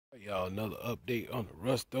Y'all, another update on the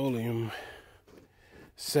Rust-Oleum.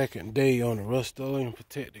 Second day on the Rust-Oleum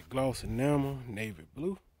protected gloss enamel, navy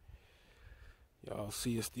blue. Y'all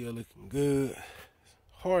see it's still looking good. It's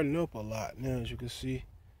hardened up a lot now, as you can see.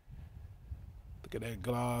 Look at that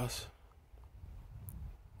gloss.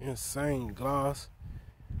 Insane gloss.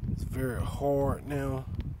 It's very hard now.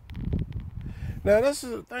 Now, this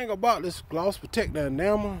is the thing about this gloss protected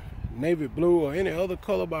enamel, navy blue or any other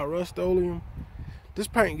color by Rust-Oleum. This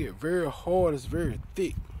paint get very hard. It's very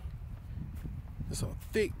thick. It's a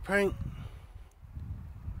thick paint,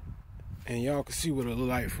 and y'all can see what it look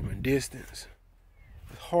like from a distance.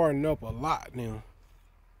 It's hardened up a lot now.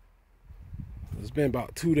 It's been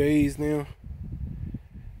about 2 days now.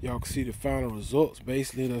 Y'all can see the final results.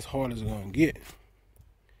 Basically, that's hard as it's gonna get.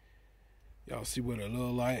 Y'all see what it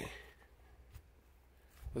look like.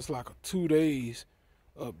 It's like a 2 days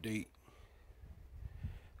update.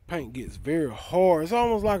 Paint gets very hard. It's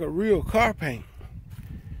almost like a real car paint.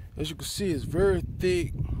 As you can see, it's very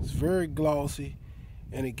thick, it's very glossy,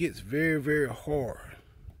 and it gets very, very hard.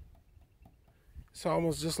 It's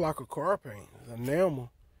almost just like a car paint. It's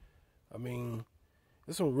enamel. I mean,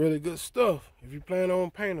 it's some really good stuff. If you plan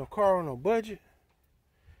on painting a car on a budget,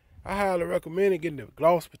 I highly recommend getting the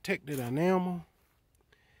gloss protected enamel.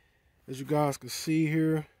 As you guys can see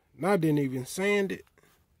here, and I didn't even sand it.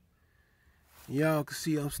 Y'all can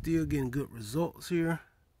see I'm still getting good results here.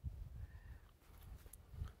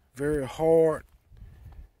 Very hard,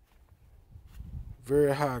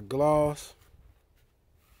 very high gloss.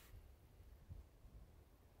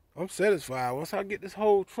 I'm satisfied. Once I get this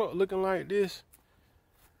whole truck looking like this,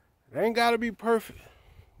 it ain't gotta be perfect,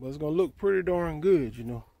 but it's gonna look pretty darn good, you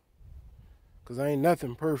know, because ain't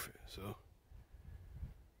nothing perfect. So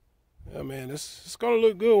yeah, man, it's gonna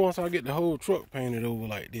look good once I get the whole truck painted over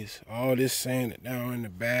like this. All this sanded down in the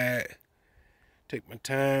bag. Take my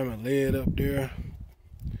time and lay it up there.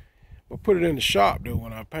 But put it in the shop though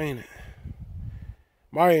when I paint it.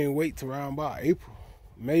 Might ain't wait till around about April,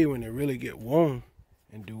 May when it really get warm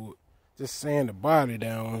and do it. Just sand the body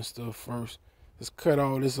down and stuff first. Just cut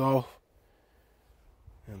all this off.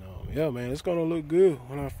 And yeah, man, it's gonna look good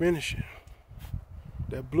when I finish it.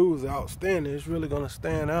 That blue is outstanding. It's really gonna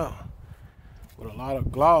stand out with a lot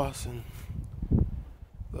of gloss, and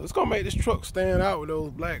it's gonna make this truck stand out with those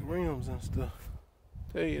black rims and stuff.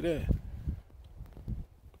 Tell you that.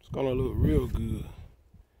 It's gonna look real good.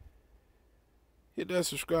 Hit that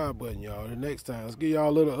subscribe button, y'all. The next time, let's give y'all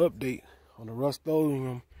a little update on the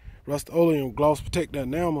Rust-Oleum gloss protected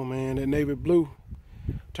enamel, man. That navy blue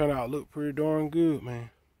turned out to look pretty darn good, man.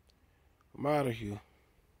 I'm out of here.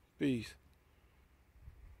 Peace.